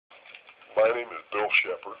My name is Bill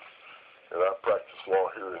Sheppard, and I practice law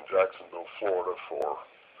here in Jacksonville, Florida for,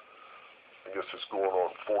 I guess it's going on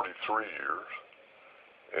 43 years.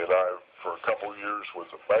 And I, for a couple of years, was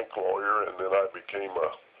a bank lawyer, and then I became a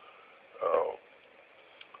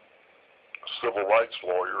civil rights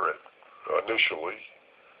lawyer initially,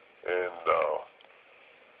 and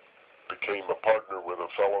became a partner with a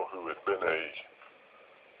fellow who had been a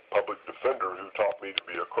public defender who taught me to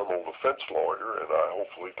be a criminal defense lawyer, and I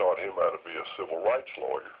hopefully taught him how to be a civil rights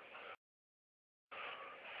lawyer.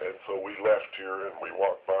 And so we left here and we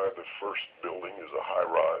walked by. The first building is a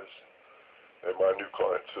high-rise, and my new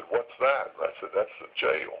client said, "What's that?" And I said, "That's the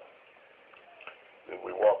jail." And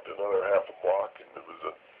we walked another half a block, and it was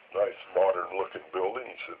a nice modern-looking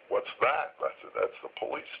building. He said, "What's that?" And I said, "That's the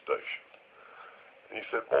police station." And he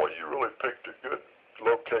said, "Boy, you really picked a good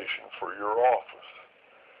location for your office."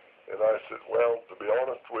 And I said, "Well, to be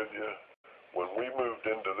honest with you, when we moved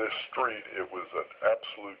into this street, it was an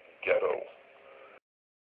absolute ghetto.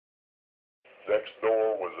 Next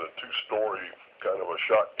door was a two-story, kind of a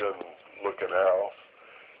shotgun-looking house,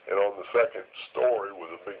 and on the second story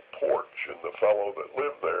was a big porch, and the fellow that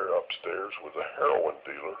lived there upstairs was a heroin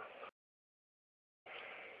dealer.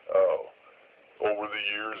 Over the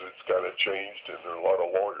years, it's kind of changed, and there are a lot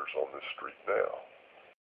of lawyers on this street now."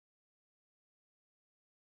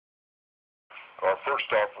 Our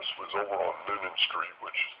first office was over on Noonan Street,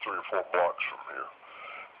 which is 3 or 4 blocks from here.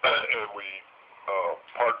 And we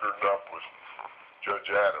partnered up with Judge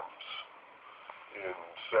Adams in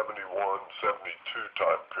 71, 72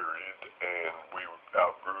 time period, and we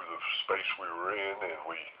outgrew the space we were in, and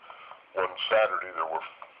one Saturday there were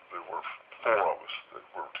 4 of us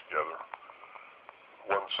that were together.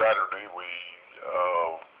 One Saturday we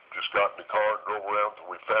just got in the car and drove around till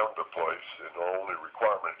we found the place, and our only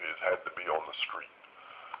requirement had to be on the street.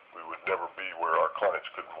 We would never be where our clients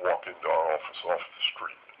couldn't walk into our office off the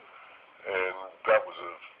street. And that was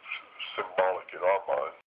symbolic in our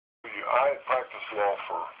mind. I practiced law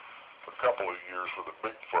for a couple of years with a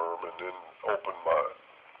big firm, and then opened my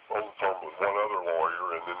own firm with one other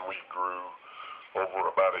lawyer, and then we grew over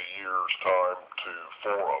about a year's time to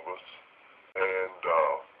 4 of us. And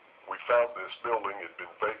we found this building had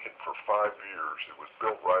been vacant for 5 years. It was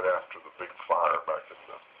built right after the big fire back in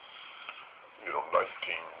the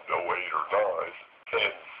 1908 or 9.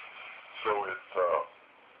 And so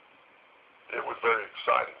it was very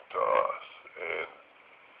exciting to us. And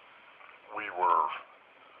we were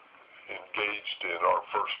engaged in our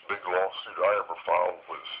first big lawsuit I ever filed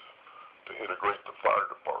was to integrate the fire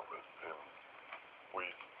department. And we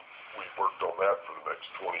worked on that for the next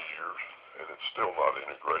 20 years. And it's still not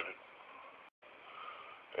integrated.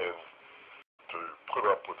 And to put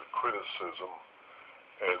up with the criticism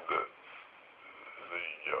and the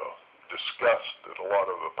disgust that a lot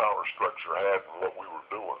of the power structure had in what we were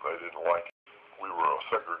doing, they didn't like it. We were a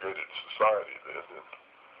segregated society then,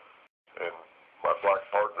 and my black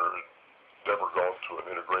partner had never gone to an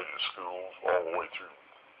integrated school all the way through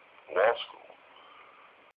law school.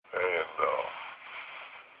 And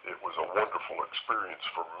it was a wonderful experience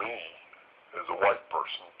for me as a white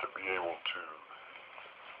person to be able to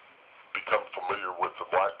become familiar with the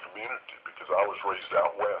black community, because I was raised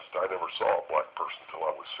out west. I never saw a black person until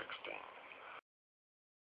I was 16.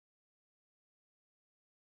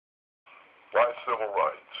 Why civil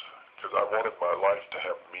rights? Because I wanted my life to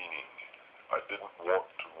have meaning. I didn't want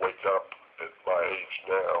to wake up at my age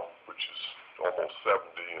now, which is almost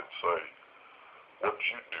 70, and say, "What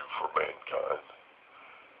did you do for mankind?"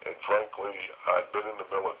 And frankly, I'd been in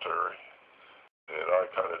the military, and I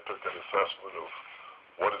kind of took an assessment of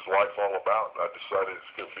what is life all about, and I decided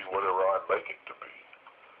it's going to be whatever I make it to be.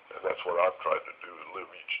 And that's what I've tried to do, is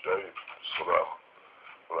live each day so that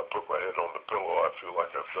when I put my head on the pillow, I feel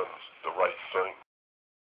like I've done the right thing.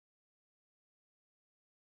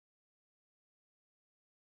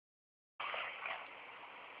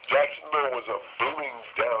 Jacksonville was a booming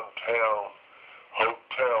downtown,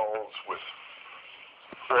 hotels with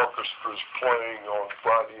orchestras playing on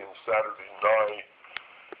Friday and Saturday night,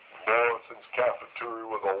 Morrison's cafeteria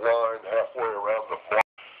with a line halfway around the block,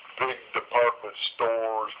 big department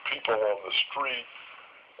stores, people on the street,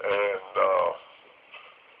 and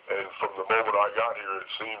from the moment I got here, it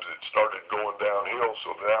seems it started going downhill,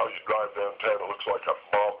 so now you drive downtown, it looks like a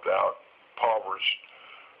bombed-out, impoverished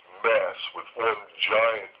mess with one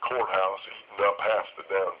giant courthouse eating up half the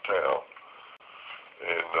downtown,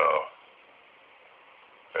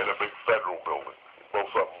 and a big federal building.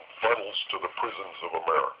 Both of them funnels to the prisons of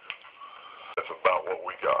America. That's about what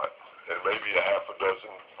we got. And maybe a half a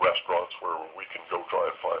dozen restaurants where we can go try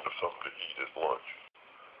and find us something to eat at lunch.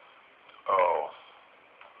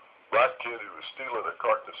 Right kid who was stealing a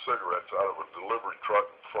carton of cigarettes out of a delivery truck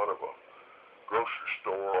in front of a grocery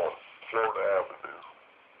store on Florida Avenue.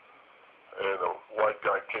 And a white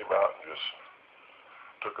guy came out and just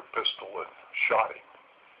took a pistol and shot him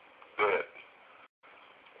dead.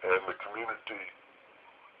 And the community,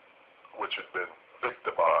 which had been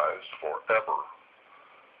victimized forever,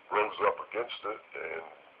 rose up against it and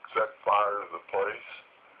set fire to the place.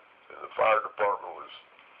 And the fire department was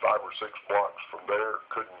 5 or 6 blocks from there,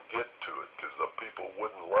 couldn't get to it because the people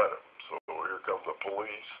wouldn't let them. So here comes the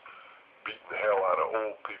police beating the hell out of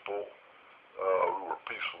old people who were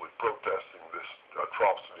peacefully protesting this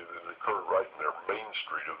atrocity that occurred right in their main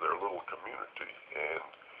street of their little community. And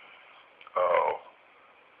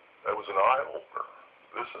that was an eye-opener.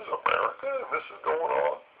 This is America, and this is going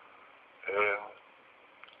on. And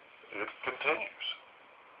it continues.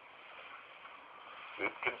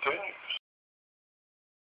 It continues.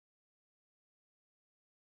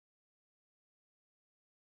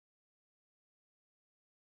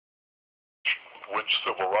 Which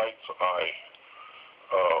civil rights I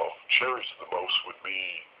cherish the most would be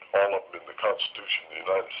all of them in the Constitution of the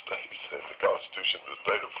United States and the Constitution of the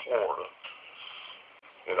state of Florida.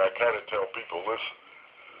 And I kind of tell people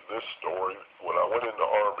this story. When I went in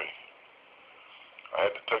the Army, I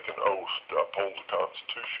had to take an oath to uphold the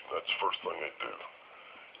Constitution. That's the first thing they do.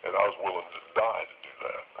 And I was willing to die to do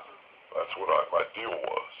that. That's what my deal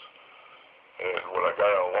was. And when I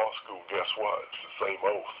got out of law school, guess what? It's the same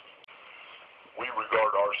oath. We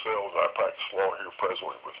regard ourselves, I practice law here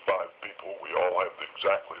presently with 5 people. We all have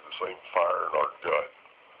exactly the same fire in our gut.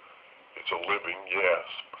 It's a living, yes,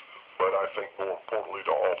 but I think more importantly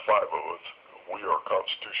to all 5 of us, we are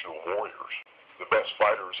constitutional warriors. The best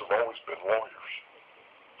fighters have always been lawyers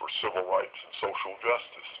for civil rights and social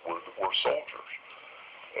justice. We're soldiers,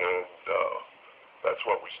 and that's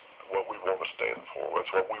what we want to stand for.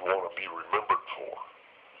 That's what we want to be remembered for.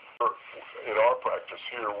 In our practice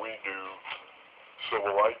here, we do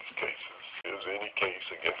civil rights cases, is any case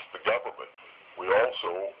against the government. We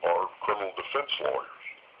also are criminal defense lawyers.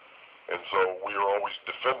 And so we are always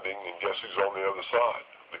defending, and guess who's on the other side?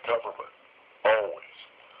 The government. Always.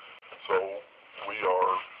 So we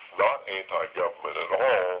are not anti-government at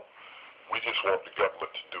all. We just want the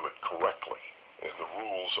government to do it correctly. And the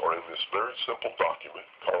rules are in this very simple document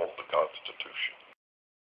called the Constitution.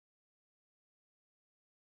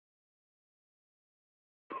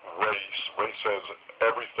 Race has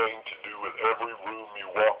everything to do with every room you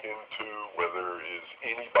walk into, whether there is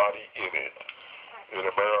anybody in it. In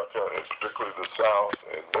America, and particularly the South,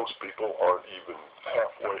 and most people aren't even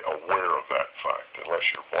halfway aware of that fact, unless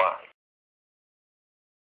you're black.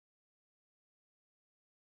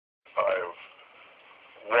 I have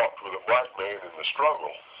walked with a black man in the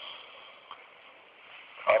struggle.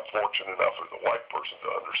 I'm fortunate enough as a white person to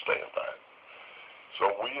understand that. So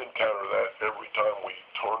we encounter that every time we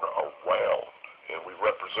turn around, and we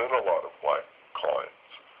represent a lot of black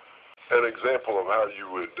clients. An example of how you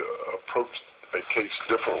would approach a case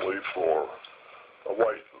differently for a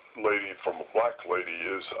white lady from a black lady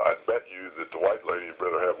is, I bet you that the white lady would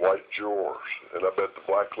rather have white jurors, and I bet the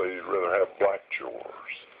black lady would rather have black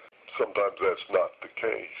jurors. Sometimes that's not the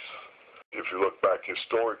case. If you look back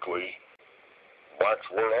historically, blacks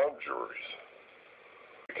weren't on juries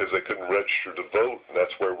because they couldn't register to vote, and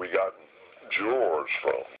that's where we got jurors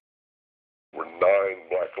from. There were 9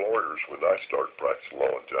 black lawyers when I started practicing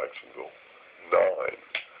law in Jacksonville. 9.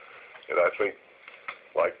 And I think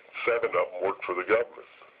like 7 of them worked for the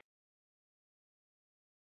government.